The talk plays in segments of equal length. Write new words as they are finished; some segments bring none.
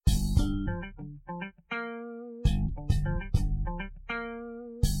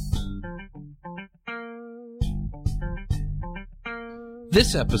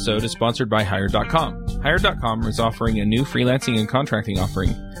This episode is sponsored by Hired.com. Hired.com is offering a new freelancing and contracting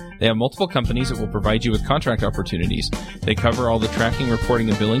offering. They have multiple companies that will provide you with contract opportunities. They cover all the tracking, reporting,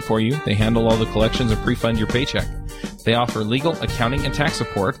 and billing for you. They handle all the collections and pre-fund your paycheck. They offer legal, accounting, and tax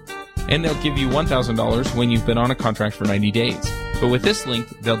support, and they'll give you $1,000 when you've been on a contract for 90 days. But with this link,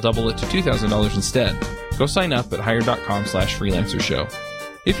 they'll double it to $2,000 instead. Go sign up at Hired.com/freelancershow.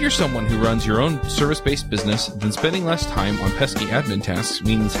 If you're someone who runs your own service-based business, then spending less time on pesky admin tasks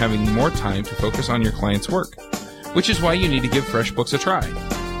means having more time to focus on your client's work, which is why you need to give FreshBooks a try.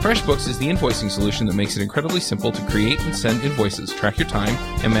 FreshBooks is the invoicing solution that makes it incredibly simple to create and send invoices, track your time,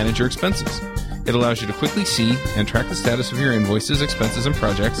 and manage your expenses. It allows you to quickly see and track the status of your invoices, expenses, and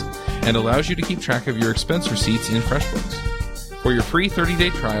projects, and allows you to keep track of your expense receipts in FreshBooks. For your free 30-day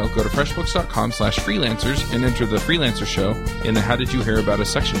trial, go to freshbooks.com/freelancers and enter the Freelancer Show in the How Did You Hear About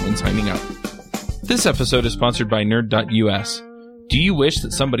Us section when signing up. This episode is sponsored by Nerd.us. Do you wish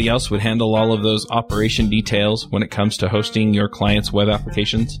that somebody else would handle all of those operation details when it comes to hosting your client's web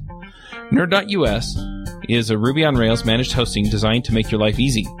applications? Nerd.us is a Ruby on Rails managed hosting designed to make your life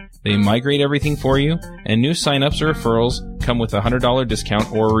easy. They migrate everything for you, and new signups or referrals come with a $100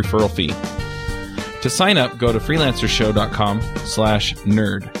 discount or a referral fee. To sign up, go to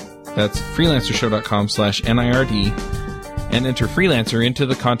freelancershow.com/nerd. That's freelancershow.com/NIRD and enter freelancer into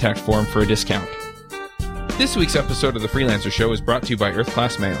the contact form for a discount. This week's episode of The Freelancer Show is brought to you by Earth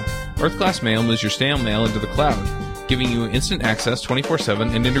Class Mail. Earth Class Mail moves your snail mail into the cloud, giving you instant access 24/7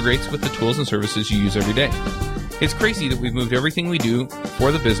 and integrates with the tools and services you use every day. It's crazy that we've moved everything we do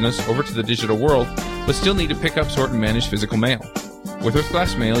for the business over to the digital world, but still need to pick up, sort, and manage physical mail. With Earth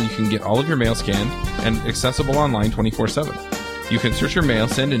Class Mail, you can get all of your mail scanned and accessible online 24/7. You can search your mail,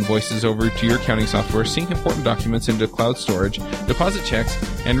 send invoices over to your accounting software, sync important documents into cloud storage, deposit checks,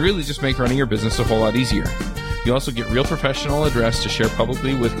 and really just make running your business a whole lot easier. You also get real professional address to share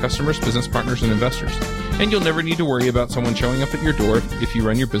publicly with customers, business partners, and investors. And you'll never need to worry about someone showing up at your door if you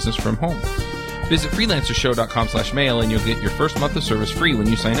run your business from home. Visit freelancershow.com/mail and you'll get your first month of service free when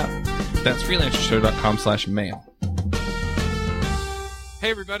you sign up. That's freelancershow.com/mail. Hey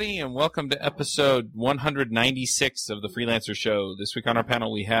everybody, and welcome to episode 196 of The Freelancer Show. This week on our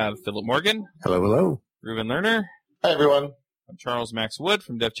panel we have Philip Morgan. Hello, hello. Reuben Lerner. Hi everyone. I'm Charles Max Wood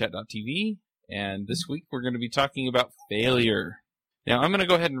from devchat.tv, and this week we're going to be talking about failure. Now I'm going to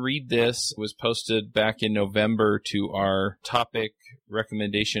go ahead and read this. It was posted back in November to our topic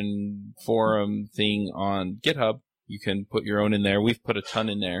recommendation forum thing on GitHub. You can put your own in there. We've put a ton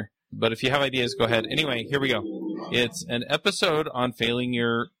in there. But if you have ideas, go ahead. Anyway, here we go. It's an episode on failing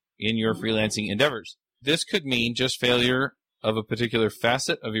in your freelancing endeavors. This could mean just failure of a particular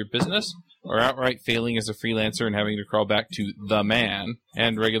facet of your business, or outright failing as a freelancer and having to crawl back to the man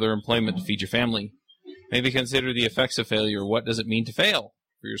and regular employment to feed your family. Maybe consider the effects of failure. What does it mean to fail?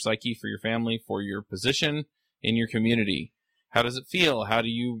 For your psyche, for your family, for your position in your community. How does it feel? How do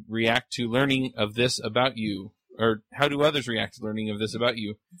you react to learning of this about you? Or how do others react to learning of this about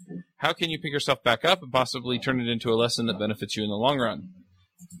you? How can you pick yourself back up and possibly turn it into a lesson that benefits you in the long run?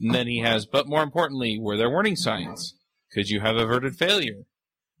 And then he has, but more importantly, were there warning signs? Could you have averted failure?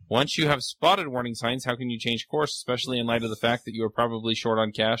 Once you have spotted warning signs, how can you change course, especially in light of the fact that you are probably short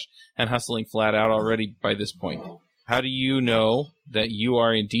on cash and hustling flat out already by this point? How do you know that you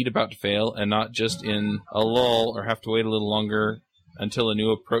are indeed about to fail and not just in a lull or have to wait a little longer until a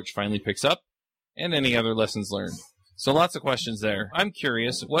new approach finally picks up? And any other lessons learned. So lots of questions there. I'm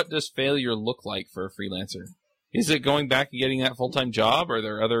curious, what does failure look like for a freelancer? Is it going back and getting that full-time job? Are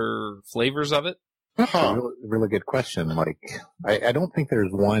there other flavors of it? That's a really good question. I don't think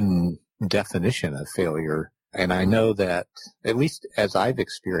there's one definition of failure. And I know that, at least as I've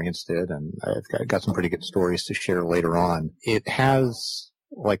experienced it, and I've got some pretty good stories to share later on, it has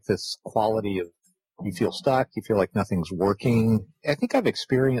this quality of you feel stuck, you feel like nothing's working. I think I've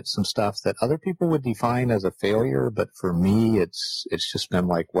experienced some stuff that other people would define as a failure, but for me, it's just been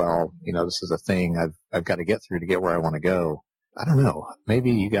this is a thing I've got to get through to get where I want to go. I don't know.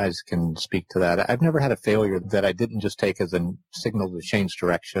 Maybe you guys can speak to that. I've never had a failure that I didn't just take as a signal to change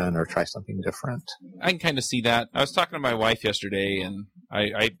direction or try something different. I can kind of see that. I was talking to my wife yesterday, and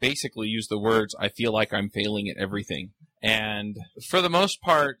I basically used the words, I feel like I'm failing at everything. And for the most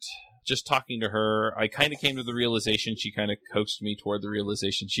part, just talking to her, I kind of came to the realization, she kind of coaxed me toward the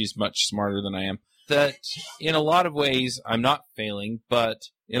realization, she's much smarter than I am, that in a lot of ways I'm not failing, but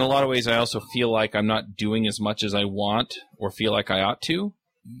in a lot of ways I also feel like I'm not doing as much as I want or feel like I ought to.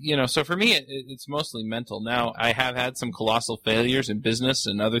 So for me, it's mostly mental. Now, I have had some colossal failures in business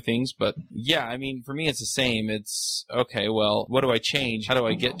and other things, but yeah, I mean, for me, it's the same. It's, okay, well, what do I change? How do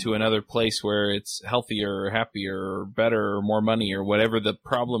I get to another place where it's healthier or happier or better or more money or whatever the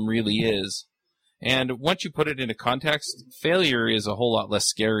problem really is? And once you put it into context, failure is a whole lot less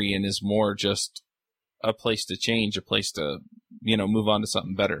scary and is more just a place to change, a place to, move on to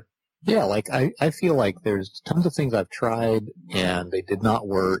something better. Yeah, like I feel like there's tons of things I've tried and they did not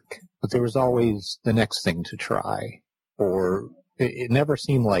work, but there was always the next thing to try, or it never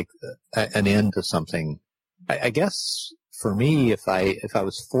seemed like an end to something. I guess for me, if I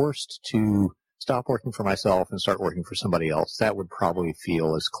was forced to stop working for myself and start working for somebody else, that would probably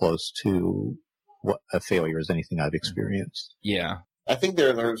feel as close to what a failure as anything I've experienced. Yeah. I think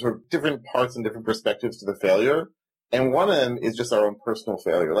there are sort of different parts and different perspectives to the failure. And one of them is just our own personal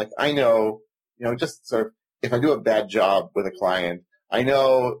failure. Like I know, just sort of, if I do a bad job with a client, I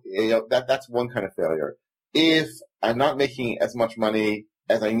know, that's one kind of failure. If I'm not making as much money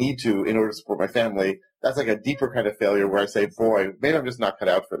as I need to in order to support my family, that's like a deeper kind of failure where I say, boy, maybe I'm just not cut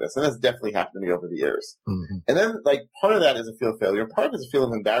out for this. And that's definitely happened to me over the years. Mm-hmm. And then like part of that is a feel of failure. Part of it is a feel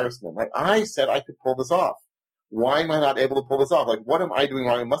of embarrassment. Like I said I could pull this off. Why am I not able to pull this off? Like what am I doing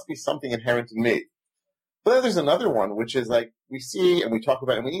wrong? It must be something inherent in me. But then there's another one, which is like we see and we talk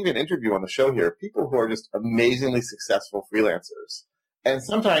about, and we even interview on the show here, people who are just amazingly successful freelancers. And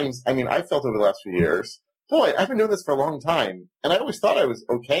sometimes, I mean, I felt over the last few years, boy, I've been doing this for a long time. And I always thought I was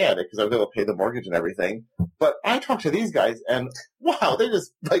okay at it because I was able to pay the mortgage and everything. But I talk to these guys and wow, they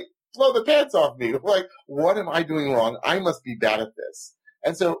just like blow the pants off me. Like, what am I doing wrong? I must be bad at this.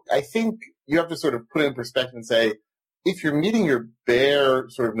 And so I think you have to sort of put it in perspective and say, if you're meeting your bare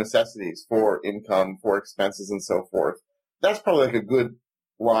sort of necessities for income, for expenses and so forth, that's probably like a good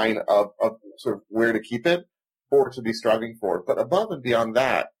line of sort of where to keep it or to be striving for. But above and beyond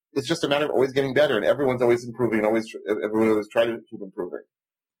that, it's just a matter of always getting better and everyone's always improving and everyone always trying to keep improving.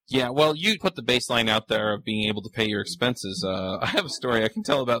 Yeah, well, you put the baseline out there of being able to pay your expenses. I have a story I can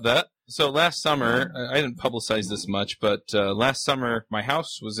tell about that. So last summer, I didn't publicize this much, but last summer my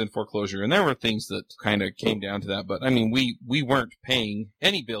house was in foreclosure, and there were things that kind of came down to that. But I mean, we weren't paying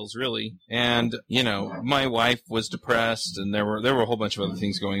any bills really, and my wife was depressed, and there were a whole bunch of other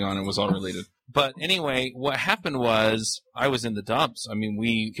things going on. It was all related. But anyway, what happened was I was in the dumps. I mean,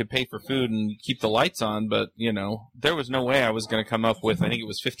 we could pay for food and keep the lights on, but, there was no way I was going to come up with, I think it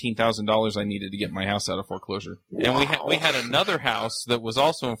was $15,000 I needed to get my house out of foreclosure. And we had another house that was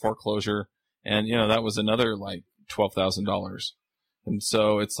also in foreclosure, and, that was another like $12,000. And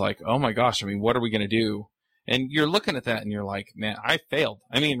so it's like, oh my gosh, I mean, what are we going to do? And you're looking at that and you're like, man, I failed.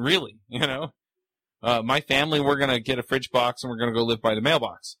 I mean, really, my family, we're going to get a fridge box and we're going to go live by the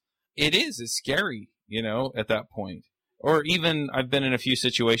mailbox. It's scary, at that point. Or even I've been in a few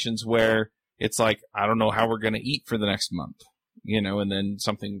situations where it's like, I don't know how we're going to eat for the next month, and then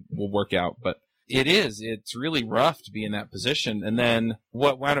something will work out. But it's really rough to be in that position. And then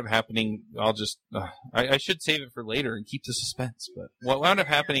what wound up happening, I should save it for later and keep the suspense. But what wound up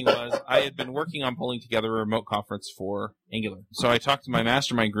happening was I had been working on pulling together a remote conference for Angular. So I talked to my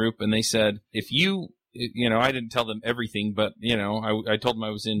mastermind group and they said, I didn't tell them everything, but, I told them I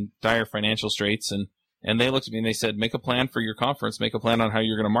was in dire financial straits and they looked at me and they said, make a plan for your conference, make a plan on how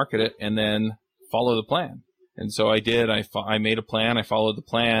you're going to market it, and then follow the plan. And so I did. I made a plan. I followed the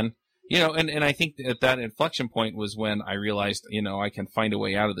plan, and I think at that inflection point was when I realized, I can find a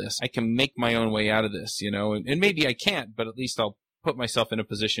way out of this. I can make my own way out of this, and maybe I can't, but at least I'll put myself in a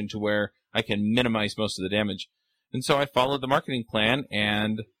position to where I can minimize most of the damage. And so I followed the marketing plan,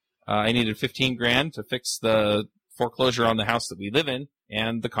 and I needed $15,000 to fix the foreclosure on the house that we live in,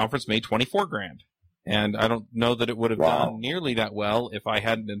 and the conference made $24,000. And I don't know that it would have done nearly that well if I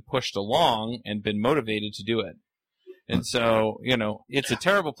hadn't been pushed along and been motivated to do it. And so, it's a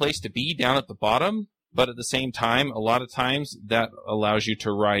terrible place to be down at the bottom, but at the same time, a lot of times that allows you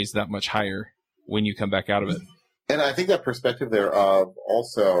to rise that much higher when you come back out of it. And I think that perspective there of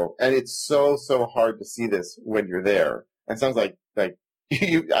also, and it's so hard to see this when you're there. And it sounds like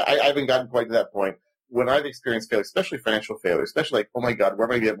I haven't gotten quite to that point. When I've experienced failure, especially financial failure, especially like, oh my God, where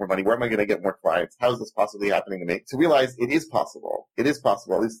am I going to get more money? Where am I going to get more clients? How is this possibly happening to me? To realize it is possible. It is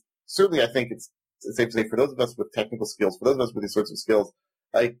possible. At least, certainly I think it's safe to say for those of us with technical skills, for those of us with these sorts of skills,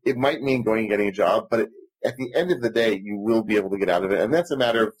 like it might mean going and getting a job, but at the end of the day, you will be able to get out of it. And that's a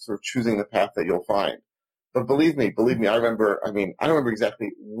matter of sort of choosing the path that you'll find. But believe me, I don't remember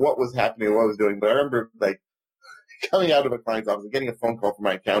exactly what was happening or what I was doing, but I remember like coming out of a client's office and getting a phone call from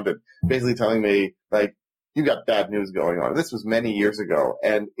my accountant basically telling me, like, you got bad news going on. This was many years ago,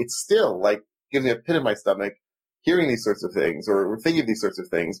 and it's still, like, gives me a pit in my stomach hearing these sorts of things or thinking of these sorts of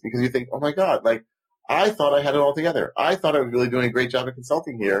things because you think, oh my God, like I thought I had it all together. I thought I was really doing a great job of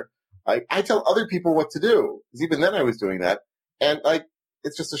consulting here. I tell other people what to do because even then I was doing that, and like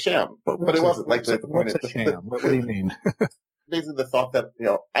it's just a sham. But it wasn't like the point. What's a sham? What do you mean? Basically, the thought that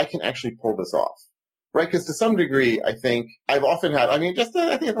I can actually pull this off, right? Because to some degree, I think I've often had. I mean, just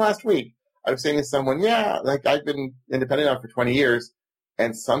I think last week I was saying to someone, yeah, like I've been independent now for 20 years,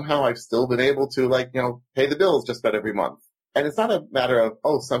 and somehow I've still been able to pay the bills just about every month. And it's not a matter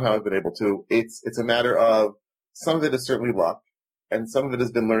of somehow I've been able to. It's a matter of some of it is certainly luck. And some of it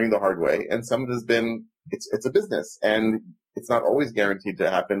has been learning the hard way, and some of it has been, it's a business, and it's not always guaranteed to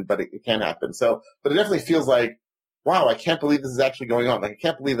happen, but it can happen. So, but it definitely feels like, wow, I can't believe this is actually going on. Like, I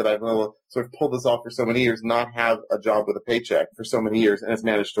can't believe that I've been able to sort of pull this off for so many years, not have a job with a paycheck for so many years, and it's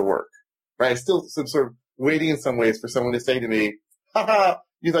managed to work. Right? I still am sort of waiting in some ways for someone to say to me, haha,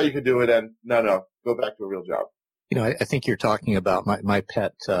 you thought you could do it, and no, go back to a real job. I think you're talking about my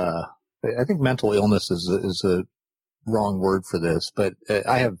pet, I think mental illness is a wrong word for this, but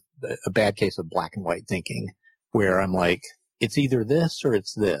I have a bad case of black and white thinking where I'm like, it's either this or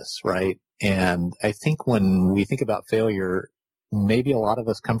it's this, right? And I think when we think about failure, maybe a lot of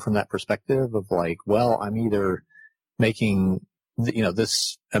us come from that perspective of like, well, I'm either making,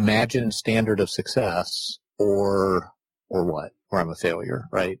 this imagined standard of success or what, or I'm a failure,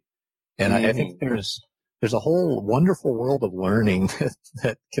 right? And I think there's a whole wonderful world of learning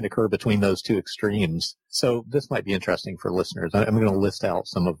that can occur between those two extremes. So this might be interesting for listeners. I'm going to list out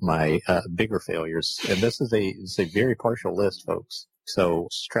some of my bigger failures, and this is a very partial list, folks. So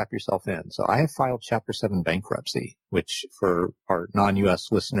strap yourself in. So I have filed Chapter 7 bankruptcy, which for our non-U.S.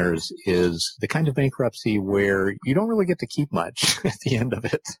 listeners is the kind of bankruptcy where you don't really get to keep much at the end of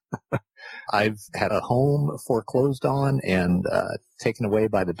it. I've had a home foreclosed on and taken away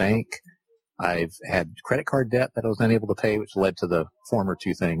by the bank. I've had credit card debt that I was unable to pay, which led to the former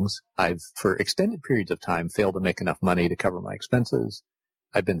two things. I've, for extended periods of time, failed to make enough money to cover my expenses.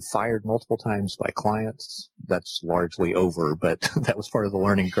 I've been fired multiple times by clients. That's largely over, but that was part of the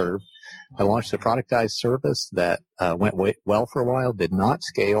learning curve. I launched a productized service that went well for a while, did not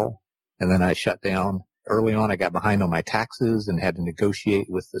scale, and then I shut down. Early on, I got behind on my taxes and had to negotiate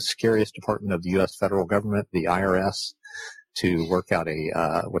with the scariest department of the U.S. federal government, the IRS, to work out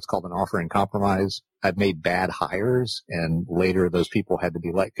what's called an offer in compromise. I've made bad hires, and later those people had to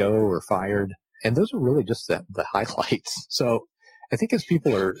be let go or fired. And those are really just the highlights. So I think as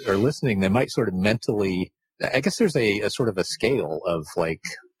people are listening, they might sort of mentally, I guess there's a sort of a scale of like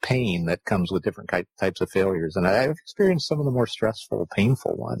pain that comes with different types of failures. And I've experienced some of the more stressful,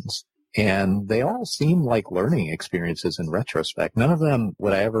 painful ones. And they all seem like learning experiences in retrospect. None of them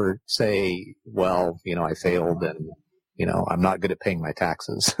would I ever say, well, I failed and I'm not good at paying my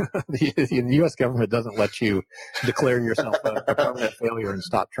taxes. The U.S. government doesn't let you declare yourself a permanent failure and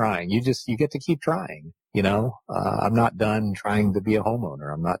stop trying. You get to keep trying. I'm not done trying to be a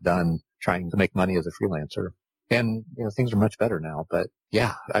homeowner. I'm not done trying to make money as a freelancer. And, things are much better now. But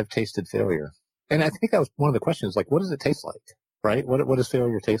yeah, I've tasted failure. And I think that was one of the questions, like, what does it taste like? Right? What does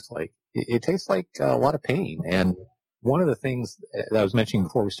failure taste like? It tastes like a lot of pain. And one of the things that I was mentioning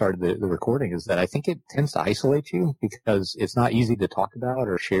before we started the recording is that I think it tends to isolate you because it's not easy to talk about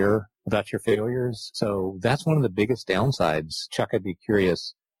or share about your failures. So that's one of the biggest downsides. Chuck, I'd be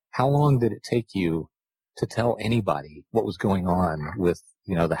curious, how long did it take you to tell anybody what was going on with,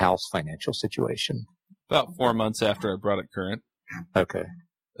 the house financial situation? About 4 months after I brought it current. Okay.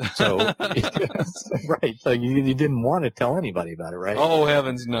 So, right. So you didn't want to tell anybody about it, right? Oh,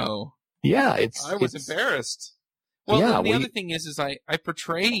 heavens no. Yeah, I was embarrassed. Well, yeah, the other thing is I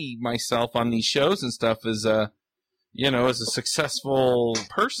portray myself on these shows and stuff as as a successful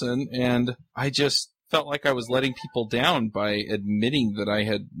person, and I just felt like I was letting people down by admitting that I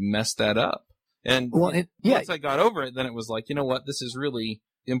had messed that up. And once I got over it, then it was like, you know what, this is really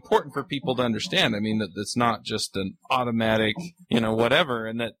important for people to understand. I mean, that it's not just an automatic, whatever,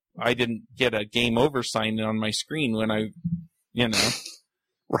 and that I didn't get a game over sign on my screen when I.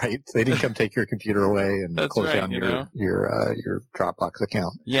 Right. They didn't come take your computer away and close down your Dropbox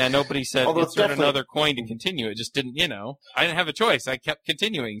account. Yeah, nobody said insert another coin to continue. It just didn't, I didn't have a choice. I kept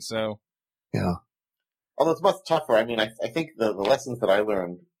continuing, so. Yeah. Although it's much tougher. I mean, I think the lessons that I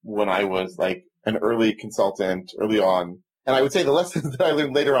learned when I was like an early consultant early on, and I would say the lessons that I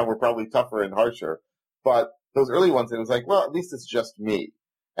learned later on were probably tougher and harsher, but those early ones, it was like, well, at least it's just me.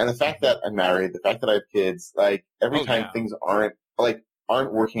 And the fact that I'm married, the fact that I have kids, like every time things aren't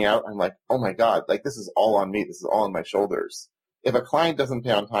working out, I'm like, oh my God, like this is all on me. This is all on my shoulders. If a client doesn't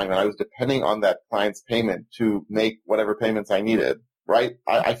pay on time and I was depending on that client's payment to make whatever payments I needed, right?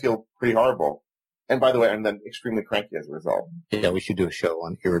 I feel pretty horrible. And by the way, I'm then extremely cranky as a result. Yeah, we should do a show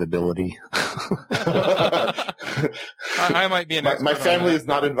on irritability. I might be an expert My on family that. is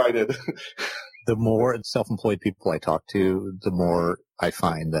not invited. The more self-employed people I talk to, the more I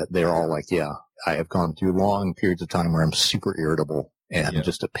find that they're all like, yeah, I have gone through long periods of time where I'm super irritable and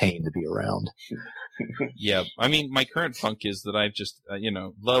just a pain to be around. Yeah. I mean, my current funk is that I've just,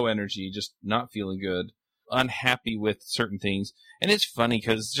 low energy, just not feeling good, unhappy with certain things. And it's funny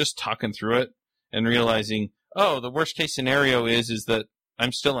because just talking through it and realizing, oh, the worst case scenario is that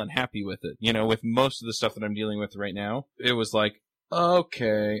I'm still unhappy with it. With most of the stuff that I'm dealing with right now, it was like,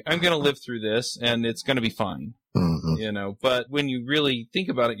 okay, I'm going to live through this and it's going to be fine. Mm-hmm. But when you really think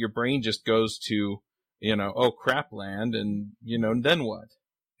about it, your brain just goes to, oh, crap land. And, then what?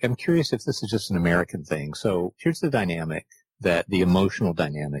 I'm curious if this is just an American thing. So here's the dynamic, the emotional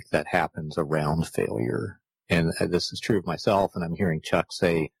dynamic that happens around failure. And this is true of myself. And I'm hearing Chuck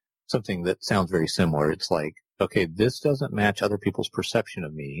say something that sounds very similar. It's like, okay, this doesn't match other people's perception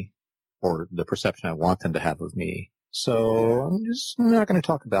of me or the perception I want them to have of me. So I'm just not going to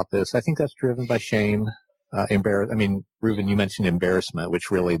talk about this. I think that's driven by shame, Reuben, you mentioned embarrassment,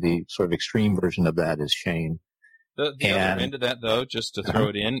 which really the sort of extreme version of that is shame. The other end of that, though, just to throw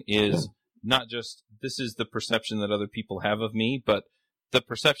it in, is not just this is the perception that other people have of me, but the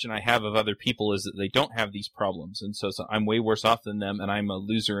perception I have of other people is that they don't have these problems. And so I'm way worse off than them, and I'm a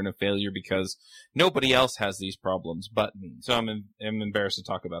loser and a failure because nobody else has these problems but me. So I'm embarrassed to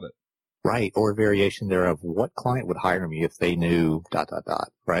talk about it. Right, or a variation thereof. What client would hire me if they knew ...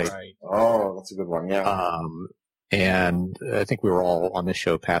 right? Right. Oh, that's a good one, yeah. And I think we were all on this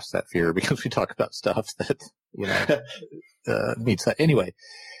show past that fear because we talk about stuff that, meets that. Anyway.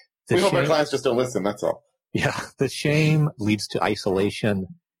 We hope our clients just don't listen, that's all. Yeah, the shame leads to isolation.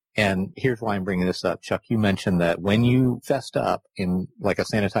 And here's why I'm bringing this up. Chuck, you mentioned that when you fessed up in like a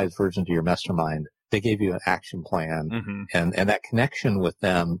sanitized version to your mastermind, they gave you an action plan, and that connection with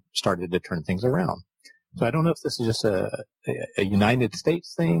them started to turn things around. So I don't know if this is just a United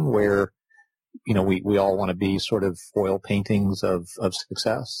States thing where, we all want to be sort of foil paintings of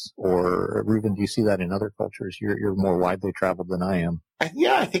success, or Reuben, do you see that in other cultures? You're more widely traveled than I am.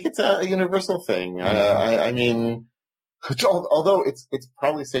 I think it's a universal thing. I mean, although it's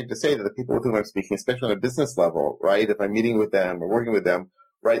probably safe to say that the people with whom I'm speaking, especially on a business level, right, if I'm meeting with them or working with them,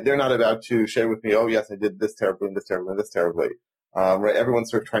 right, they're not about to share with me, oh, yes, I did this terribly and this terribly and this terribly. Right, everyone's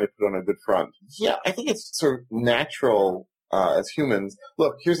sort of trying to put on a good front. Yeah, I think it's sort of natural as humans.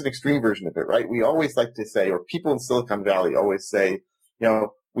 Look, here's an extreme version of it, right? We always like to say, or people in Silicon Valley always say,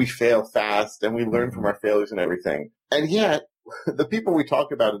 we fail fast and we learn from our failures and everything. And yet, the people we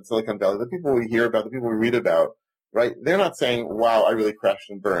talk about in Silicon Valley, the people we hear about, the people we read about, right, they're not saying, wow, I really crashed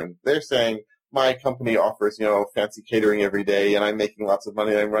and burned. They're saying, my company offers, fancy catering every day and I'm making lots of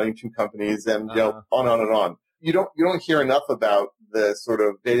money and I'm running 2 companies and, on and on and on. You don't hear enough about the sort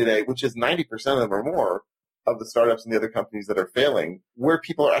of day-to-day, which is 90% of them or more of the startups and the other companies that are failing, where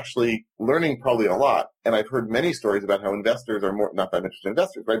people are actually learning probably a lot. And I've heard many stories about how investors are not that interested in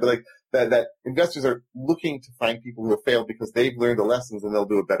investors, right? But like that investors are looking to find people who have failed because they've learned the lessons and they'll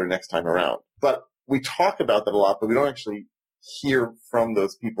do it better next time around. But we talk about that a lot, but we don't actually hear from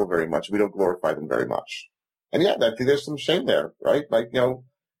those people very much. We don't glorify them very much. And yeah, I think there's some shame there, right? Like,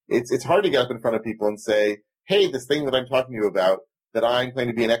 it's hard to get up in front of people and say, hey, this thing that I'm talking to you about that I'm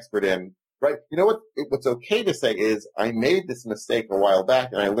claiming to be an expert in, right? You know what? What's okay to say is I made this mistake a while back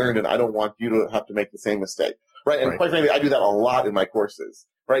and I learned and I don't want you to have to make the same mistake, right? And quite frankly, I do that a lot in my courses,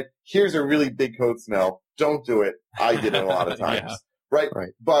 right? Here's a really big code smell. Don't do it. I did it a lot of times, right?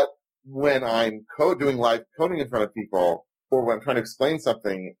 But when I'm doing live coding in front of people, or when I'm trying to explain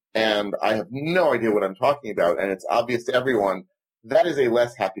something and I have no idea what I'm talking about and it's obvious to everyone, that is a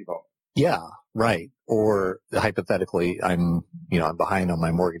less happy moment. Yeah, right. Or hypothetically, I'm behind on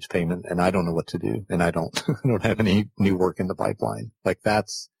my mortgage payment and I don't know what to do and I don't have any new work in the pipeline. Like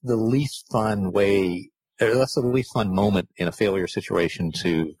that's the least fun way, that's the least fun moment in a failure situation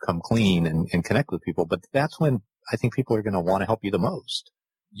to come clean and connect with people. But that's when I think people are going to want to help you the most.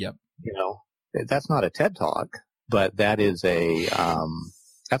 Yep. That's not a TED Talk, but that is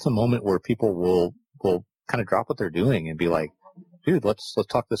that's a moment where people will kind of drop what they're doing and be like, dude, let's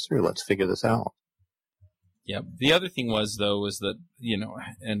talk this through. Let's figure this out. Yeah. The other thing was that,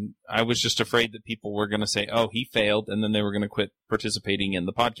 and I was just afraid that people were going to say, oh, he failed, and then they were going to quit participating in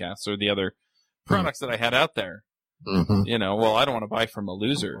the podcast or the other products that I had out there. Mm-hmm. Well, I don't want to buy from a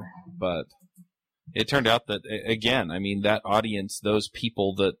loser, but it turned out that, again, I mean, that audience, those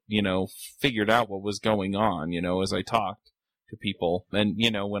people that, figured out what was going on, as I talked to people. And,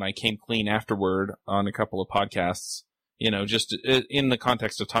 when I came clean afterward on a couple of podcasts, just in the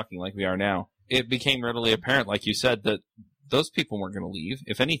context of talking like we are now, it became readily apparent, like you said, that those people weren't going to leave.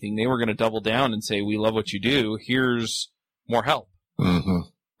 If anything, they were going to double down and say, we love what you do. Here's more help. Mm-hmm.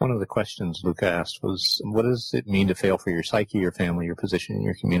 One of the questions Luca asked was, what does it mean to fail for your psyche, your family, your position in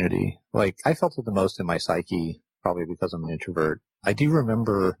your community? Like, I felt it the most in my psyche, probably because I'm an introvert. I do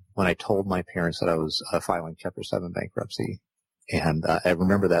remember when I told my parents that I was filing Chapter 7 bankruptcy. And I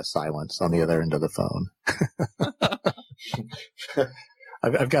remember that silence on the other end of the phone.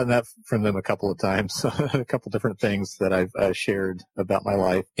 I've gotten that from them a couple of times, a couple different things that I've shared about my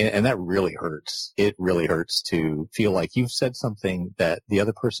life. And that really hurts. It really hurts to feel like you've said something that the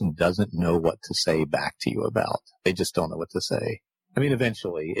other person doesn't know what to say back to you about. They just don't know what to say. I mean,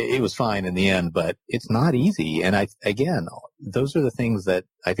 eventually it was fine in the end, but it's not easy. And again, those are the things that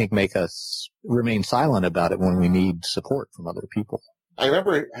I think make us remain silent about it when we need support from other people. I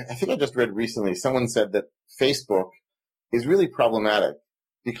remember, I think I just read recently, someone said that Facebook is really problematic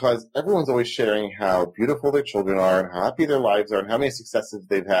because everyone's always sharing how beautiful their children are and how happy their lives are and how many successes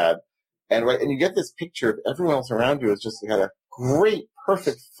they've had. And you get this picture of everyone else around you has just had a great,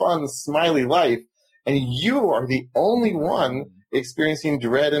 perfect, fun, smiley life. And you are the only one experiencing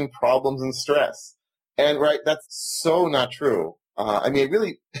dread and problems and stress. And that's so not true.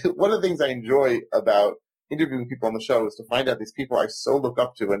 Really, one of the things I enjoy about interviewing people on the show is to find out these people I so look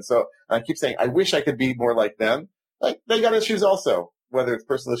up to. And so I keep saying, I wish I could be more like them. Like, they got issues also, whether it's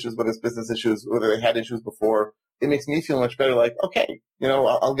personal issues, whether it's business issues, whether they had issues before. It makes me feel much better. Like, okay,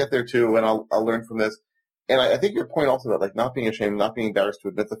 I'll get there too, and I'll learn from this. And I think your point also about not being ashamed, not being embarrassed to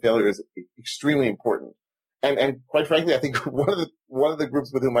admit the failure is extremely important. And quite frankly, I think one of the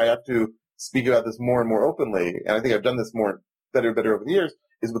groups with whom I have to speak about this more and more openly, and I think I've done this better over the years,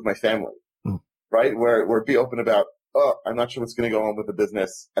 is with my family, right? Where be open about, I'm not sure what's going to go on with the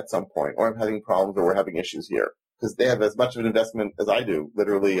business at some point, or I'm having problems, or we're having issues here. Because they have as much of an investment as I do,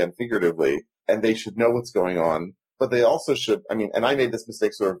 literally and figuratively, and they should know what's going on. But they also should, and I made this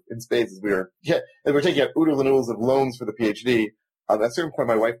mistake sort of in spades as we were taking out oodles and oodles of loans for the PhD. At a certain point,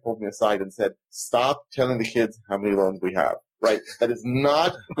 my wife pulled me aside and said, stop telling the kids how many loans we have, right? That is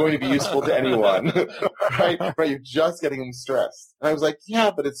not going to be useful to anyone, right? You're just getting them stressed. And I was like, yeah,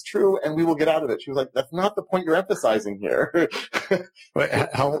 but it's true, and we will get out of it. She was like, that's not the point you're emphasizing here.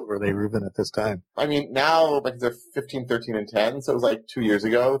 How old were they, Reuben, at this time? Now, they're 15, 13, and 10, so it was 3 years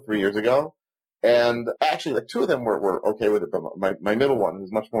ago. And actually, two of them were okay with it, but my middle one,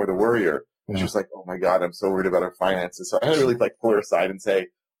 who's much more the worrier, she was like, oh my God, I'm so worried about our finances. So I had to really pull her aside and say,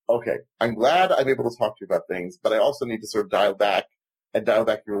 okay, I'm glad I'm able to talk to you about things, but I also need to sort of dial back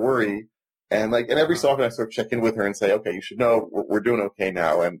your worry. And every so often I sort of check in with her and say, okay, you should know we're doing okay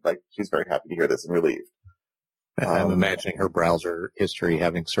now. And she's very happy to hear this and relieved. I'm imagining her browser history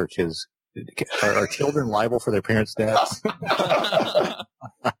having searches. Are children liable for their parents' debts?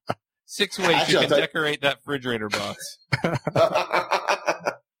 6 ways you can decorate that refrigerator box.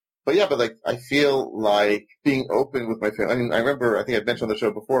 But I feel like being open with my family. I remember, I think I'd mentioned on the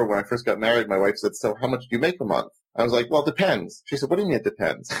show before, when I first got married, my wife said, so how much do you make a month? I was like, well, it depends. She said, what do you mean it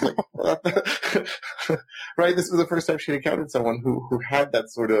depends? Right? This was the first time she'd encountered someone who had that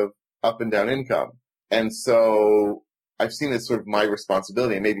sort of up and down income. And so I've seen it as sort of my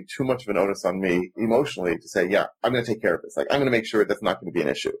responsibility, and maybe too much of an onus on me emotionally, to say, yeah, I'm going to take care of this. I'm going to make sure that's not going to be an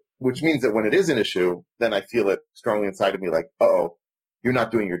issue, which means that when it is an issue, then I feel it strongly inside of me, uh-oh, you're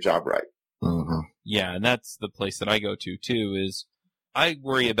not doing your job right. Mm-hmm. Yeah, and that's the place that I go to, too, is I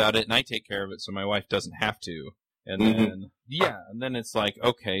worry about it and I take care of it so my wife doesn't have to. And then it's like,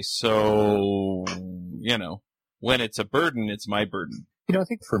 okay, so, when it's a burden, it's my burden. I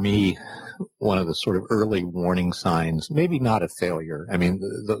think for me, one of the sort of early warning signs, maybe not a failure.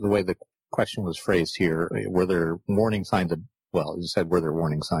 The way the question was phrased here, were there warning signs you said, were there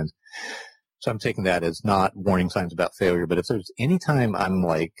warning signs? So I'm taking that as not warning signs about failure, but if there's any time I'm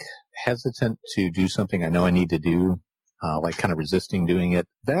hesitant to do something I know I need to do, kind of resisting doing it,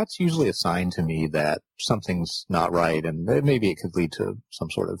 that's usually a sign to me that something's not right, and maybe it could lead to some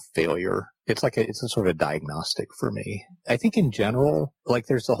sort of failure. It's a sort of diagnostic for me. I think in general,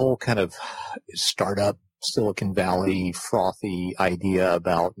 there's the whole kind of startup Silicon Valley frothy idea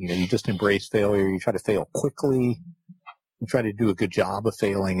about, you just embrace failure, you try to fail quickly, you try to do a good job of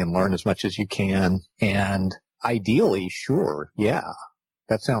failing and learn as much as you can. And ideally, sure, yeah,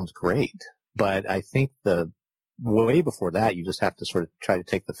 that sounds great. But I think the way before that, you just have to sort of try to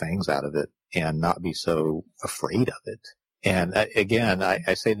take the fangs out of it and not be so afraid of it. And again,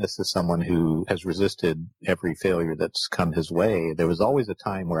 I say this as someone who has resisted every failure that's come his way. There was always a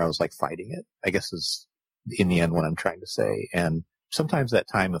time where I was fighting it, I guess is in the end what I'm trying to say. And sometimes that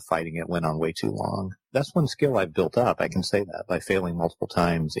time of fighting it went on way too long. That's one skill I've built up. I can say that by failing multiple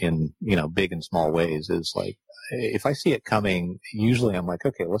times in, big and small ways is like, if I see it coming, usually I'm like,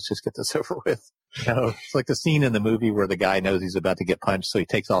 okay, let's just get this over with. It's like the scene in the movie where the guy knows he's about to get punched, so he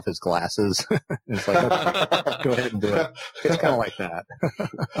takes off his glasses. It's like, okay, go ahead and do it. It's kind of like that.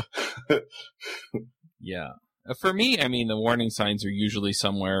 Yeah. For me, I mean, the warning signs are usually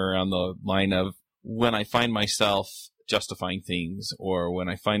somewhere around the line of when I find myself justifying things, or when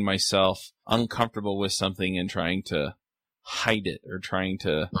I find myself uncomfortable with something and trying to hide it, or trying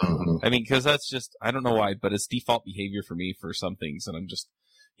to, I mean, because that's just, I don't know why, but it's default behavior for me for some things, and I'm just,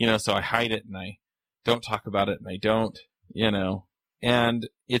 so I hide it and I don't talk about it and I don't, and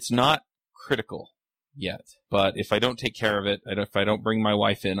it's not critical yet, but if I don't take care of it, if I don't bring my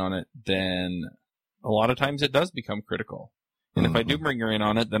wife in on it, then a lot of times it does become critical. And if I do bring her in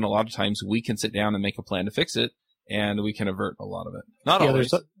on it, then a lot of times we can sit down and make a plan to fix it, and we can avert a lot of it. Not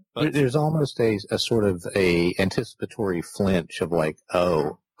always. There's almost a sort of a anticipatory flinch of like,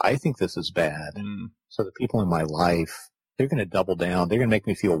 oh, I think this is bad. So the people in my life, they're going to double down. They're going to make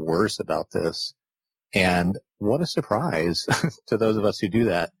me feel worse about this. And what a surprise to those of us who do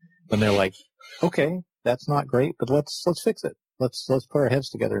that when they're like, okay, that's not great, but let's fix it. Let's put our heads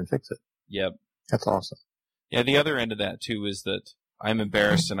together and fix it. Yep. That's awesome. Yeah, the other end of that, too, is that I'm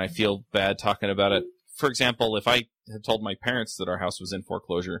embarrassed and I feel bad talking about it. For example, if I had told my parents that our house was in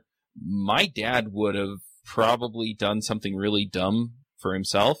foreclosure, my dad would have probably done something really dumb for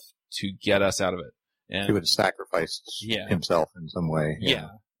himself to get us out of it. And he would have sacrificed himself in some way. Yeah.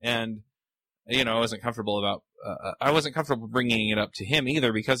 And, I wasn't comfortable bringing it up to him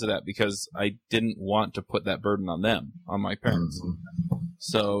either because of that, because I didn't want to put that burden on them, on my parents.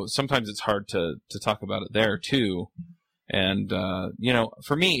 So sometimes it's hard to talk about it there too. And,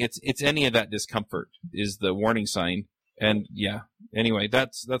 for me, it's any of that discomfort is the warning sign. And anyway,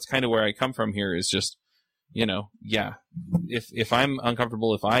 that's kind of where I come from here is just, if I'm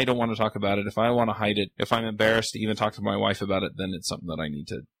uncomfortable, if I don't want to talk about it, if I want to hide it, if I'm embarrassed to even talk to my wife about it, then it's something that I need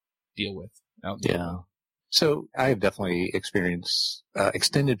to deal with out there. Yeah. So I have definitely experienced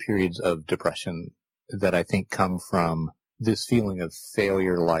extended periods of depression that I think come from this feeling of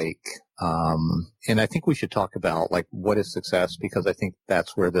failure, and I think we should talk about like what is success, because I think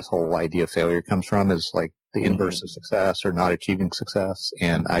that's where this whole idea of failure comes from, is like the inverse of success or not achieving success.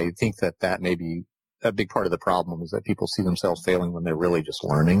 And I think that may be a big part of the problem, is that people see themselves failing when they're really just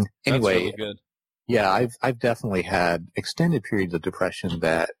learning. Anyway, that's really good. Yeah, I've definitely had extended periods of depression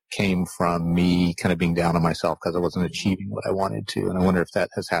that came from me kind of being down on myself because I wasn't achieving what I wanted to. And I wonder if that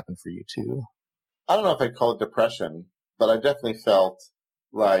has happened for you too. I don't know if I'd call it depression, but I definitely felt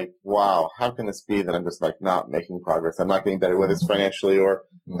like, wow, how can this be that I'm just like not making progress? I'm not getting better, whether it's financially or,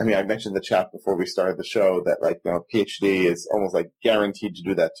 I mean, I mentioned the chat before we started the show that like, PhD is almost like guaranteed to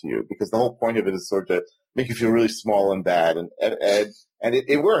do that to you, because the whole point of it is sort of make you feel really small and bad. And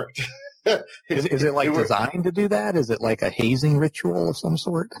it worked. Is it like designed to do that? Is it like a hazing ritual of some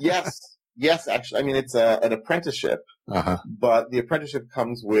sort? Yes, actually. I mean, it's an apprenticeship, but the apprenticeship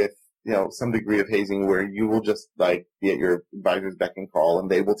comes with, some degree of hazing where you will just like be at your advisor's beck and call, and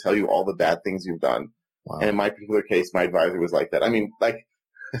they will tell you all the bad things you've done. Wow. And in my particular case, my advisor was like that. I mean, like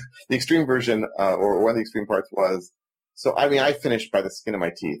the extreme version, or one of the extreme parts was, so I mean, I finished by the skin of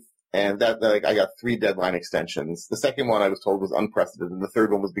my teeth, and that like I got 3 deadline extensions. The second one I was told was unprecedented, and the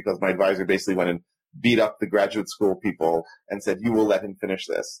third one was because my advisor basically went and beat up the graduate school people and said, "You will let him finish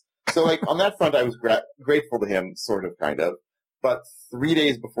this." So like on that front, I was grateful to him, sort of, kind of. But 3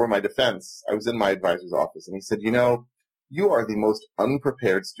 days before my defense, I was in my advisor's office, and he said, you are the most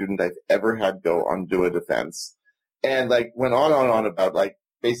unprepared student I've ever had go do a defense. And like went on about like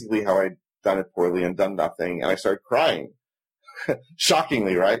basically how I'd done it poorly and done nothing. And I started crying,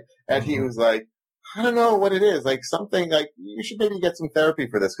 shockingly, right? And he was like, I don't know what it is. Like something like you should maybe get some therapy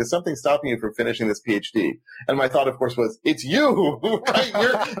for this, because something's stopping you from finishing this PhD. And my thought, of course, was, it's you, right?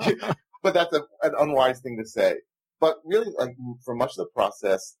 But that's an unwise thing to say. But really, like, for much of the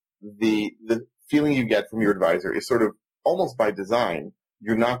process, the feeling you get from your advisor is sort of almost by design.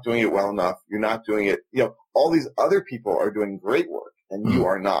 You're not doing it well enough. You're not doing it, all these other people are doing great work and you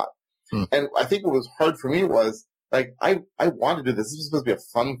are not. And I think what was hard for me was, like, I wanted to do this. This was supposed to be a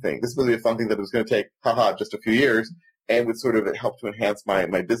fun thing. This was supposed to be a fun thing that was going to take, just a few years and would sort of help to enhance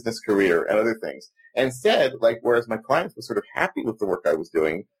my business career and other things. And instead, like, whereas my clients were sort of happy with the work I was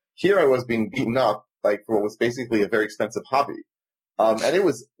doing, here I was being beaten up, like, for what was basically a very expensive hobby. And it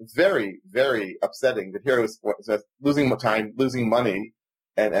was very, very upsetting that here I was losing time, losing money,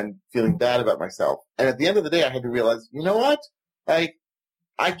 and feeling bad about myself. And at the end of the day, I had to realize, you know what? Like,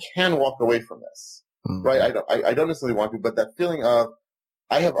 I can walk away from this. right? I don't necessarily want to, but that feeling of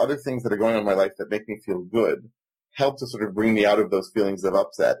I have other things that are going on in my life that make me feel good help to sort of bring me out of those feelings of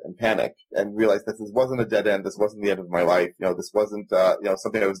upset and panic and realize that this wasn't a dead end. This wasn't the end of my life. This wasn't,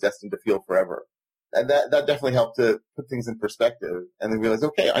 something I was destined to feel forever. And that definitely helped to put things in perspective and then realize,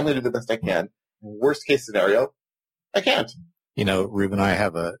 okay, I'm going to do the best I can. Worst case scenario, I can't. Ruben, I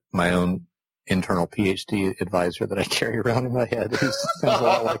have my own internal PhD advisor that I carry around in my head. He sounds a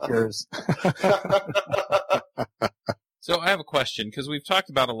lot like yours. So I have a question, because we've talked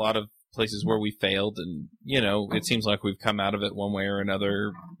about a lot of places where we failed, and, it seems like we've come out of it one way or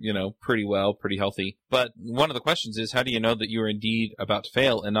another, pretty well, pretty healthy. But one of the questions is, how do you know that you are indeed about to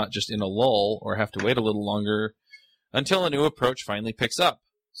fail and not just in a lull or have to wait a little longer until a new approach finally picks up?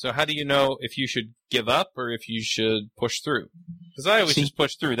 So how do you know if you should give up or if you should push through? Because I always just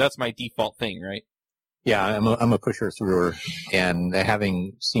push through. That's my default thing, right? Yeah, I'm a pusher througher, and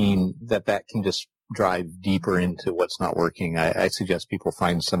having seen that can just drive deeper into what's not working, I suggest people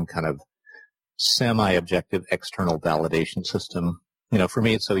find some kind of semi-objective external validation system. For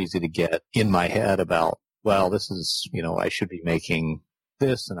me, it's so easy to get in my head about, well, this is, I should be making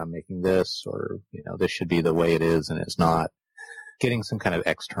this and I'm making this, or, this should be the way it is and it's not. Getting some kind of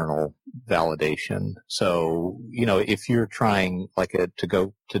external validation. So, if you're trying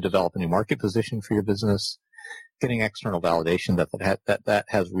to develop a new market position for your business, getting external validation that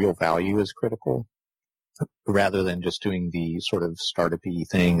has real value is critical, rather than just doing the sort of startup-y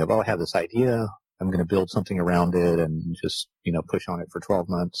thing of, I have this idea, I'm going to build something around it and just, push on it for 12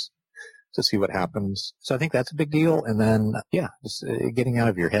 months to see what happens. So I think that's a big deal. And then, just getting out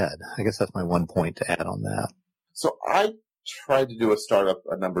of your head. I guess that's my one point to add on that. So I tried to do a startup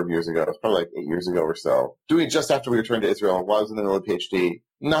a number of years ago. It was probably like 8 years ago or so. Doing it just after we returned to Israel while I was in the middle of PhD.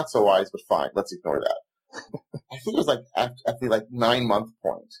 Not so wise, but fine. Let's ignore that. I think it was at the 9-month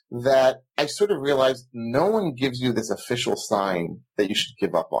point that I sort of realized no one gives you this official sign that you should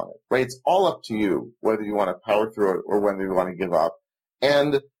give up on it, right? It's all up to you whether you want to power through it or whether you want to give up.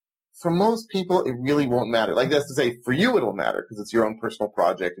 And for most people, it really won't matter. That's to say, for you, it'll matter because it's your own personal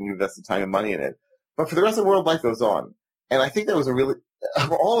project and you invested time and money in it. But for the rest of the world, life goes on. And I think that was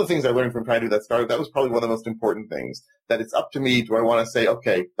of all the things I learned from trying to do that startup, that was probably one of the most important things, that it's up to me. Do I want to say,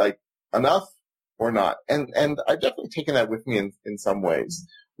 okay, enough or not? And I've definitely taken that with me in some ways,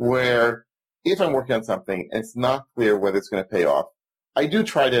 where if I'm working on something and it's not clear whether it's going to pay off, I do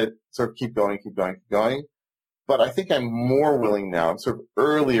try to sort of keep going. But I think I'm more willing now, I'm sort of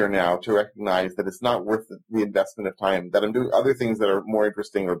earlier now to recognize that it's not worth the investment of time, that I'm doing other things that are more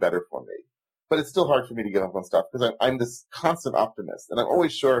interesting or better for me. But it's still hard for me to give up on stuff because I'm this constant optimist, and I'm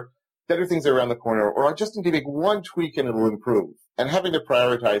always sure better things are around the corner, or I just need to make one tweak and it'll improve. And having to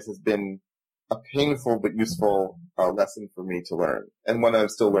prioritize has been a painful but useful lesson for me to learn, and one I'm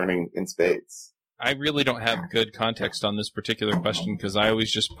still learning in spades. I really don't have good context on this particular question because I always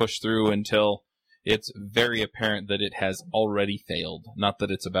just push through until it's very apparent that it has already failed, not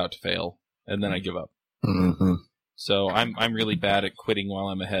that it's about to fail, and then I give up. Mm-hmm. So I'm really bad at quitting while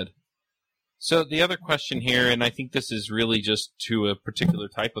I'm ahead. So the other question here, and I think this is really just to a particular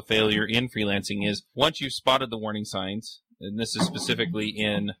type of failure in freelancing, is once you've spotted the warning signs, and this is specifically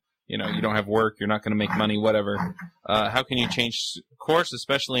in, you don't have work, you're not going to make money, whatever, how can you change course,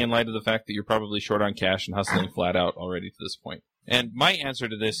 especially in light of the fact that you're probably short on cash and hustling flat out already to this point? And my answer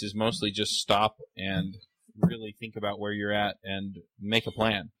to this is mostly just stop and really think about where you're at and make a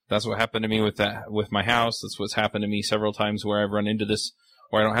plan. That's what happened to me with my house. That's what's happened to me several times where I've run into this,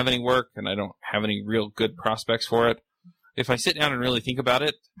 where I don't have any work and I don't have any real good prospects for it. If I sit down and really think about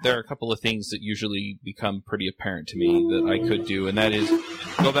it, there are a couple of things that usually become pretty apparent to me that I could do, and that is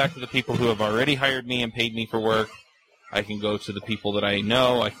go back to the people who have already hired me and paid me for work. I can go to the people that I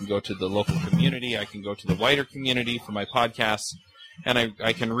know. I can go to the local community. I can go to the wider community for my podcasts, and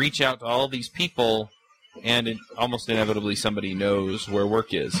I can reach out to all these people, and almost inevitably somebody knows where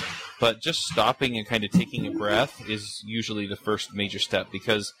work is. But just stopping and kind of taking a breath is usually the first major step,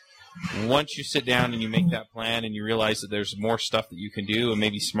 because once you sit down and you make that plan and you realize that there's more stuff that you can do and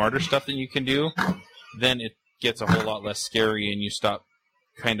maybe smarter stuff that you can do, then it gets a whole lot less scary and you stop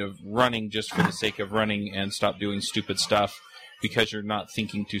kind of running just for the sake of running and stop doing stupid stuff because you're not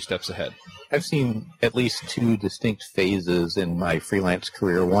thinking 2 steps ahead. I've seen at least 2 distinct phases in my freelance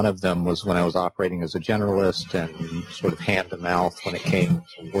career. One of them was when I was operating as a generalist and sort of hand-to-mouth when it came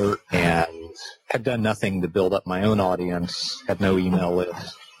to work, and had done nothing to build up my own audience, had no email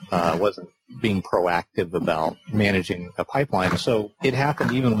list, wasn't being proactive about managing a pipeline. So it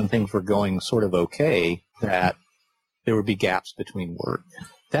happened even when things were going sort of okay that there would be gaps between work.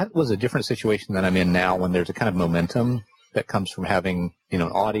 That was a different situation than I'm in now, when there's a kind of momentum that comes from having, an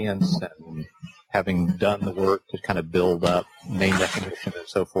audience and having done the work to kind of build up name recognition and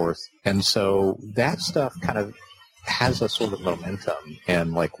so forth. And so that stuff kind of has a sort of momentum,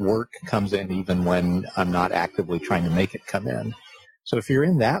 and like work comes in even when I'm not actively trying to make it come in. So if you're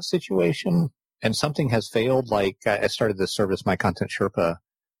in that situation and something has failed, like I started this service, My Content Sherpa,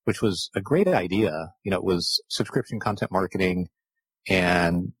 which was a great idea. You know, it was subscription content marketing,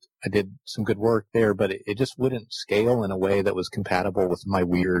 and I did some good work there, but it just wouldn't scale in a way that was compatible with my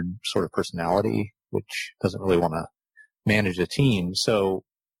weird sort of personality, which doesn't really want to manage a team. So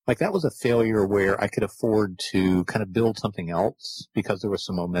like that was a failure where I could afford to kind of build something else because there was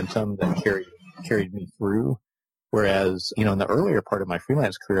some momentum that carried me through. Whereas, you know, in the earlier part of my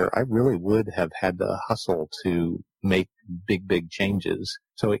freelance career, I really would have had to hustle to make big changes.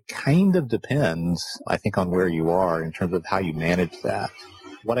 So it kind of depends, I think, on where you are in terms of how you manage that.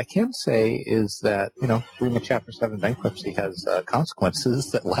 What I can say is that, you know, being a Chapter 7 bankruptcy has consequences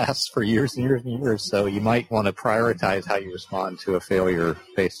that last for years and years and years. So you might want to prioritize how you respond to a failure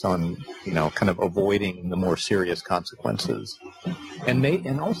based on, you know, kind of avoiding the more serious consequences.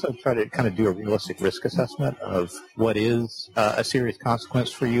 And also try to kind of do a realistic risk assessment of what is a serious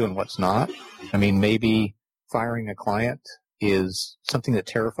consequence for you and what's not. I mean, maybe firing a client is something that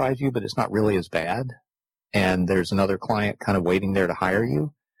terrifies you, but it's not really as bad. And there's another client kind of waiting there to hire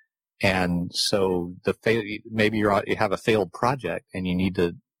you. And so maybe you have a failed project and you need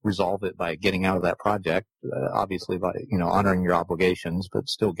to resolve it by getting out of that project, obviously by, you know, honoring your obligations, but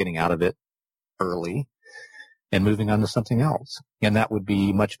still getting out of it early and moving on to something else. And that would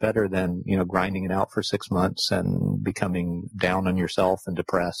be much better than, you know, grinding it out for 6 months and becoming down on yourself and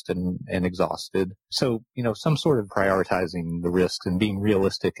depressed and exhausted. So, you know, some sort of prioritizing the risks and being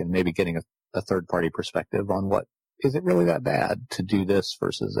realistic and maybe getting a third-party perspective on what, is it really that bad to do this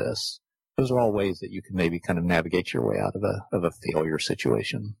versus this? Those are all ways that you can maybe kind of navigate your way out of a failure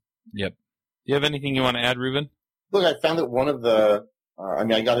situation. Yep. Do you have anything you want to add, Ruben? Look, I found that one of the,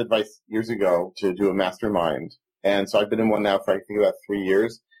 I got advice years ago to do a mastermind. And so I've been in one now for, I think, about 3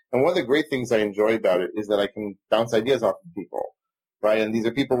 years. And one of the great things I enjoy about it is that I can bounce ideas off of people. Right, and these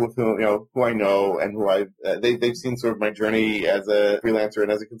are people with whom, you know, who I know and who they've seen sort of my journey as a freelancer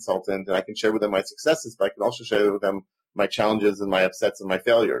and as a consultant, and I can share with them my successes, but I can also share with them my challenges and my upsets and my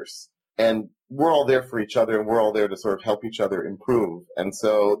failures. And we're all there for each other, and we're all there to sort of help each other improve. And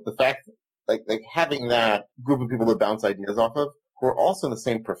so the fact, like having that group of people to bounce ideas off of, who are also in the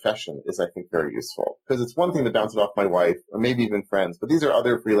same profession, is, I think, very useful. Because it's one thing to bounce it off my wife, or maybe even friends, but these are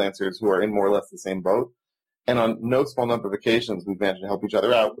other freelancers who are in more or less the same boat. And on no small number of occasions, we've managed to help each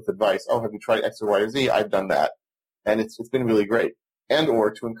other out with advice. Oh, have you tried X or Y or Z? I've done that. And it's been really great. And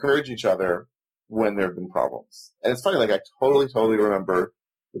or to encourage each other when there have been problems. And it's funny, like I totally remember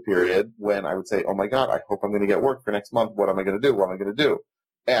the period when I would say, oh my God, I hope I'm going to get work for next month. What am I going to do? What am I going to do?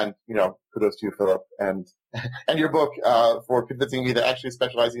 And, you know, kudos to you, Philip, and your book, for convincing me that actually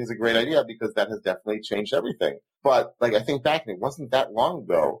specializing is a great idea, because that has definitely changed everything. But like, I think back, and it wasn't that long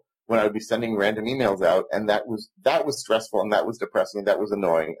ago when I would be sending random emails out, and that was stressful, and that was depressing, and that was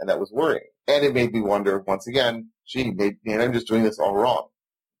annoying, and that was worrying. And it made me wonder, once again, gee, maybe I'm just doing this all wrong.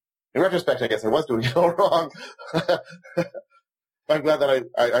 In retrospect, I guess I was doing it all wrong. I'm glad that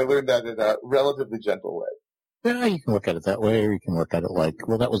I learned that in a relatively gentle way. Yeah, you can look at it that way, or you can look at it like,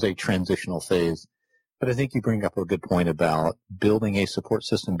 well, that was a transitional phase. But I think you bring up a good point about building a support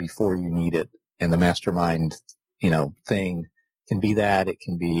system before you need it. And the mastermind, you know, thing can be that. It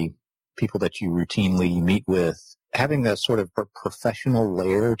can be people that you routinely meet with. Having a sort of professional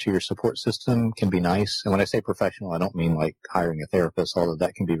layer to your support system can be nice. And when I say professional, I don't mean like hiring a therapist, although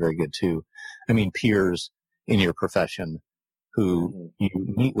that can be very good too. I mean peers in your profession who you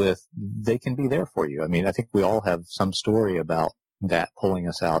meet with, they can be there for you. I mean, I think we all have some story about that pulling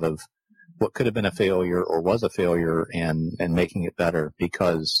us out of what could have been a failure or was a failure and making it better,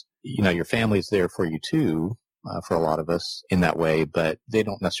 because, you know, your family's there for you too. For a lot of us in that way, but they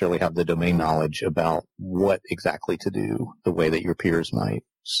don't necessarily have the domain knowledge about what exactly to do the way that your peers might.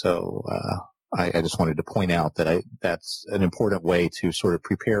 So I just wanted to point out that that's an important way to sort of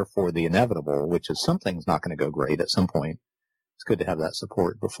prepare for the inevitable, which is something's not going to go great at some point. It's good to have that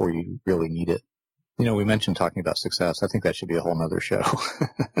support before you really need it. You know, we mentioned talking about success. I think that should be a whole nother show.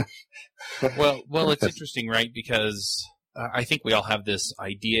 Well, it's interesting, right? Because I think we all have this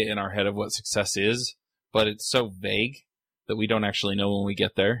idea in our head of what success is, but it's so vague that we don't actually know when we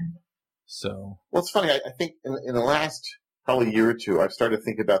get there. So, well, it's funny. I think in the last probably year or two, I've started to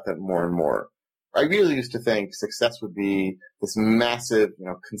think about that more and more. I really used to think success would be this massive, you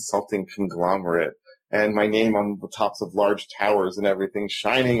know, consulting conglomerate, and my name on the tops of large towers and everything,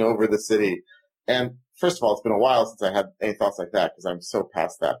 shining over the city. And first of all, it's been a while since I had any thoughts like that, because I'm so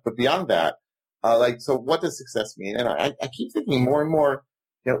past that. But beyond that, So what does success mean? And I keep thinking more and more,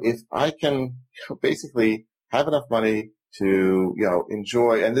 if I can basically have enough money to,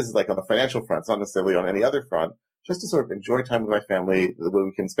 enjoy, and this is like on the financial front, it's not necessarily on any other front, just to sort of enjoy time with my family, where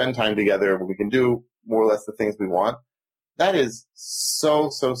we can spend time together, where we can do more or less the things we want. That is so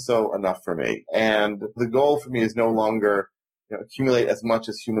enough for me. And the goal for me is no longer accumulate as much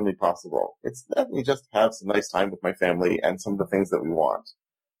as humanly possible. It's let me just have some nice time with my family and some of the things that we want.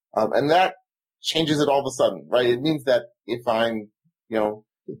 And that changes it all of a sudden, right? It means that if I'm,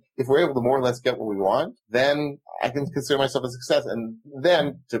 if we're able to more or less get what we want, then I can consider myself a success. And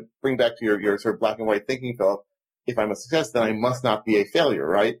then to bring back to your sort of black and white thinking, Philip, if I'm a success, then I must not be a failure,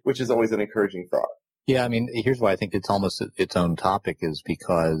 right? Which is always an encouraging thought. Yeah, I mean, here's why I think it's almost its own topic, is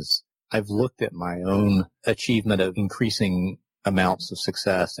because I've looked at my own achievement of increasing amounts of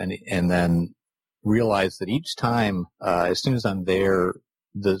success and then realized that each time, as soon as I'm there,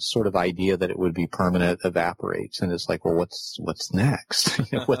 the sort of idea that it would be permanent evaporates. And it's like, well, what's next?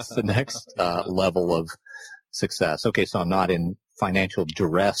 What's the next level of success? Okay, so I'm not in financial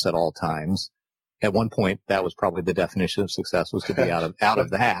duress at all times. At one point, that was probably the definition of success, was to be out of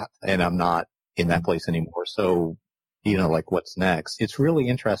the hat, and I'm not in that place anymore. So, like, what's next? It's really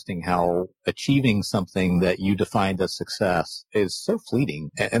interesting how achieving something that you defined as success is so fleeting.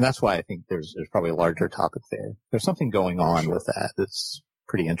 And that's why I think there's probably a larger topic there. There's something going on with that that's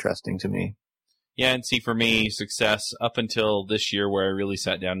pretty interesting to me. Yeah, and see, for me, success up until this year, where I really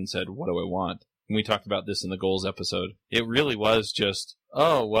sat down and said, what do I want? And we talked about this in the goals episode. It really was just,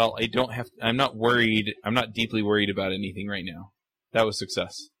 oh, well, I'm not worried. I'm not deeply worried about anything right now. That was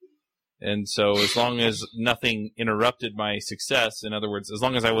success. And so as long as nothing interrupted my success, in other words, as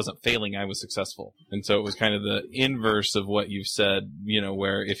long as I wasn't failing, I was successful. And so it was kind of the inverse of what you've said,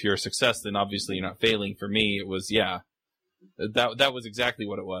 where if you're a success, then obviously you're not failing. For me, it was, that was exactly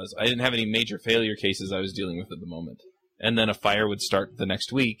what it was. I didn't have any major failure cases I was dealing with at the moment. And then a fire would start the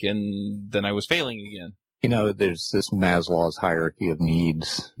next week, and then I was failing again. There's this Maslow's hierarchy of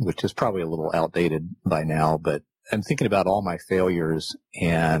needs, which is probably a little outdated by now, but I'm thinking about all my failures,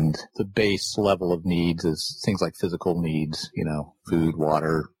 and the base level of needs is things like physical needs, food,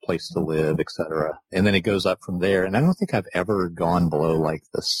 water, place to live, etc. And then it goes up from there. And I don't think I've ever gone below like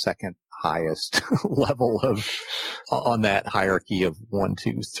the second highest level on that hierarchy of 1,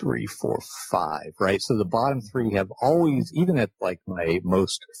 2, 3, 4, 5, right? So the bottom three have always, even at like my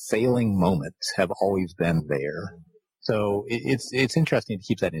most failing moments, have always been there. So it's interesting to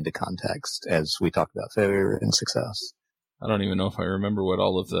keep that into context as we talk about failure and success. I don't even know if I remember what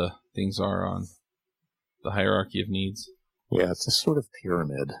all of the things are on the hierarchy of needs. Yeah, it's a sort of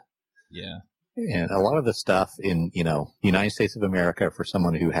pyramid. Yeah. And a lot of the stuff in, United States of America, for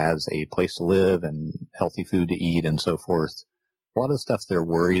someone who has a place to live and healthy food to eat and so forth, a lot of the stuff they're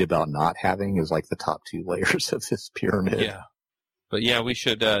worried about not having is like the top 2 layers of this pyramid. Yeah. But yeah, we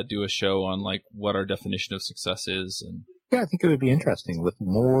should do a show on like what our definition of success is. And yeah, I think it would be interesting with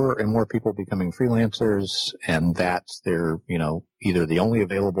more and more people becoming freelancers, and that's their, either the only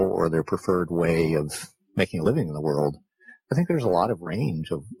available or their preferred way of making a living in the world. I think there's a lot of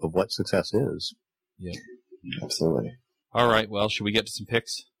range of what success is. Yeah, absolutely. All right. Well, should we get to some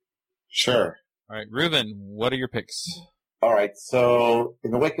picks? Sure. All right, Reuven, what are your picks? All right. So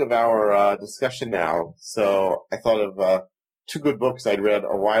in the wake of our discussion now, so I thought of 2 good books I'd read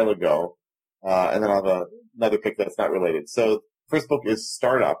a while ago, and then I'll have another pick that's not related. So first book is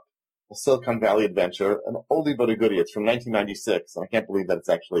Startup, a Silicon Valley adventure, an oldie but a goodie. It's from 1996, and I can't believe that it's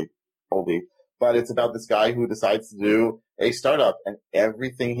actually oldie. But it's about this guy who decides to do a startup and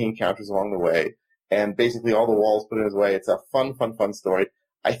everything he encounters along the way, and basically all the walls put in his way. It's a fun story.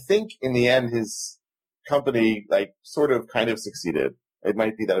 I think in the end his company sort of kind of succeeded. It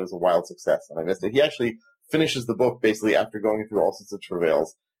might be that it was a wild success and I missed it. He actually finishes the book basically after going through all sorts of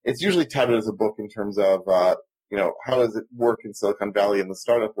travails. It's usually touted as a book in terms of, how does it work in Silicon Valley in the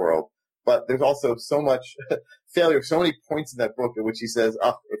startup world? But there's also so much failure, so many points in that book in which he says,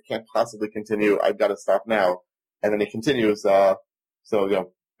 it can't possibly continue. I've got to stop now. And then he continues, goes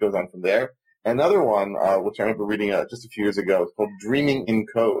on from there. Another one, which I remember reading just a few years ago, is called Dreaming in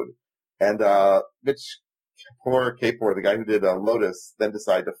Code. And Mitch Kapor, the guy who did Lotus, then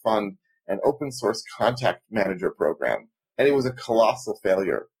decided to fund an open source contact manager program. And it was a colossal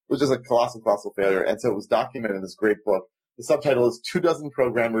failure. It was just a colossal failure. And so it was documented in this great book. The subtitle is 24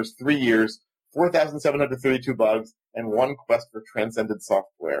 Programmers, 3 Years, 4,732 Bugs, and 1 Quest for Transcendent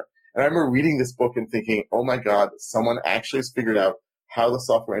Software. And I remember reading this book and thinking, oh my God, someone actually has figured out how the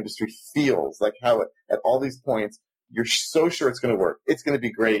software industry feels, like how at all these points, you're so sure it's going to work. It's going to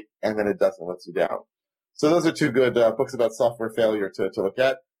be great. And then it doesn't, lets you down. So those are 2 good books about software failure to look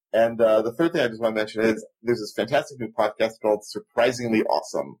at. And the third thing I just want to mention is there's this fantastic new podcast called Surprisingly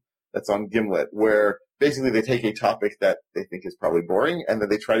Awesome that's on Gimlet, where basically they take a topic that they think is probably boring, and then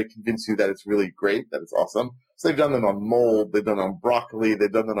they try to convince you that it's really great, that it's awesome. So they've done them on mold, they've done it on broccoli,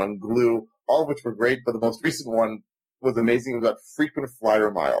 they've done it on glue, all of which were great, but the most recent one was amazing. It was about frequent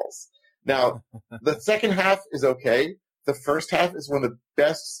flyer miles. Now, the second half is okay. The first half is one of the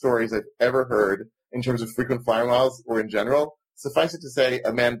best stories I've ever heard in terms of frequent flyer miles or in general. Suffice it to say,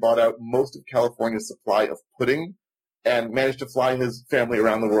 a man bought out most of California's supply of pudding and managed to fly his family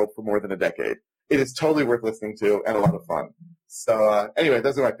around the world for more than a decade. It is totally worth listening to and a lot of fun. So anyway,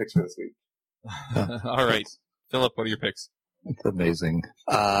 those are my picks for this week. All right. Philip, what are your picks? It's amazing.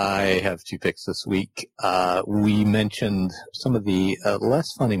 I have 2 picks this week. We mentioned some of the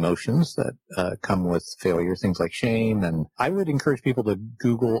less fun emotions that come with failure, things like shame. And I would encourage people to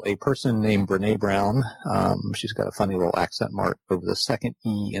Google a person named Brene Brown. She's got a funny little accent mark over the second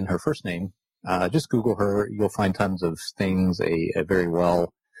E in her first name. Just Google her. You'll find tons of things, a very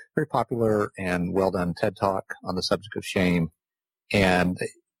popular and well-done TED Talk on the subject of shame. And,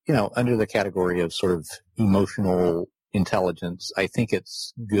 under the category of sort of emotional intelligence, I think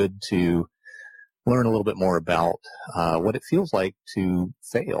it's good to learn a little bit more about what it feels like to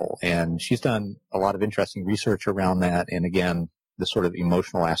fail. And she's done a lot of interesting research around that. And again, the sort of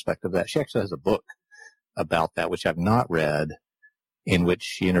emotional aspect of that. She actually has a book about that, which I've not read, in which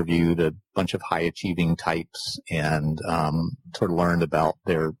she interviewed a bunch of high-achieving types and sort of learned about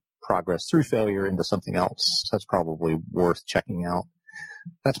their progress through failure into something else. So that's probably worth checking out.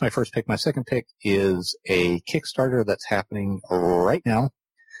 That's my first pick. My second pick is a Kickstarter that's happening right now,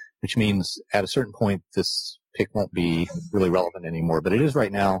 which means at a certain point this pick won't be really relevant anymore, but it is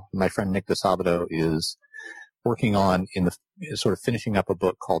right now. My friend Nick DeSabato is working on sort of finishing up a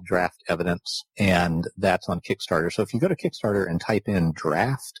book called Draft Evidence, and that's on Kickstarter. So if you go to Kickstarter and type in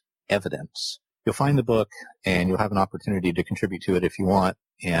Draft Evidence, you'll find the book and you'll have an opportunity to contribute to it if you want.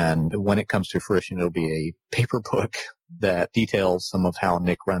 And when it comes to fruition, it'll be a paper book that details some of how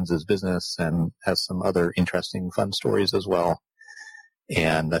Nick runs his business and has some other interesting, fun stories as well.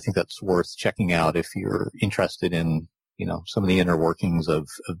 And I think that's worth checking out if you're interested in, some of the inner workings of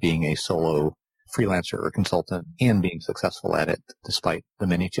being a solo freelancer or consultant and being successful at it despite the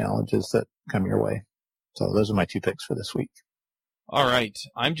many challenges that come your way. So those are my 2 picks for this week. All right.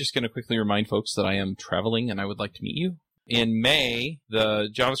 I'm just going to quickly remind folks that I am traveling and I would like to meet you. In May, the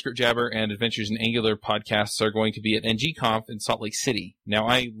JavaScript Jabber and Adventures in Angular podcasts are going to be at NGConf in Salt Lake City. Now,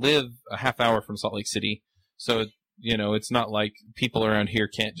 I live a half hour from Salt Lake City, so, it's not like people around here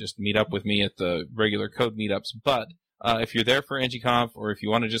can't just meet up with me at the regular code meetups. But if you're there for NGConf, or if you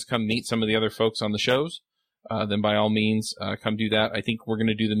want to just come meet some of the other folks on the shows, then by all means, come do that. I think we're going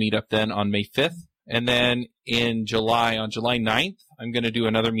to do the meetup then on May 5th. And then on July 9th, I'm going to do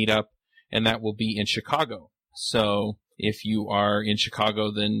another meetup, and that will be in Chicago. So if you are in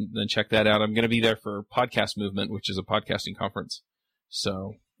Chicago, then check that out. I'm going to be there for Podcast Movement, which is a podcasting conference.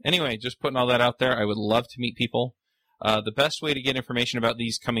 So anyway, just putting all that out there. I would love to meet people. The best way to get information about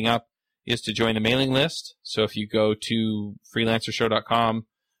these coming up is to join the mailing list. So if you go to freelancershow.com,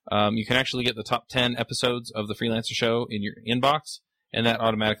 you can actually get the top 10 episodes of the Freelancer Show in your inbox, and that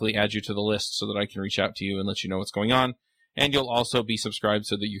automatically adds you to the list so that I can reach out to you and let you know what's going on. And you'll also be subscribed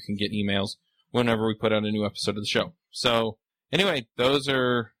so that you can get emails whenever we put out a new episode of the show. So anyway, those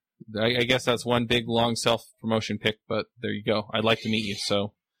are, I guess that's one big, long self-promotion pick, but there you go. I'd like to meet you.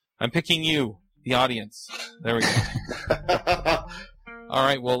 So I'm picking you, the audience. There we go. All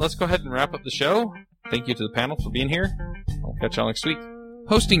right, well, let's go ahead and wrap up the show. Thank you to the panel for being here. I'll catch y'all next week.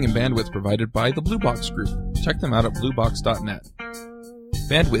 Hosting and bandwidth provided by the Blue Box Group. Check them out at bluebox.net.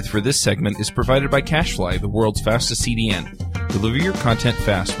 Bandwidth for this segment is provided by CacheFly, the world's fastest CDN. Deliver your content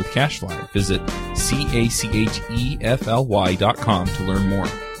fast with CacheFly. Visit CacheFly.com to learn more.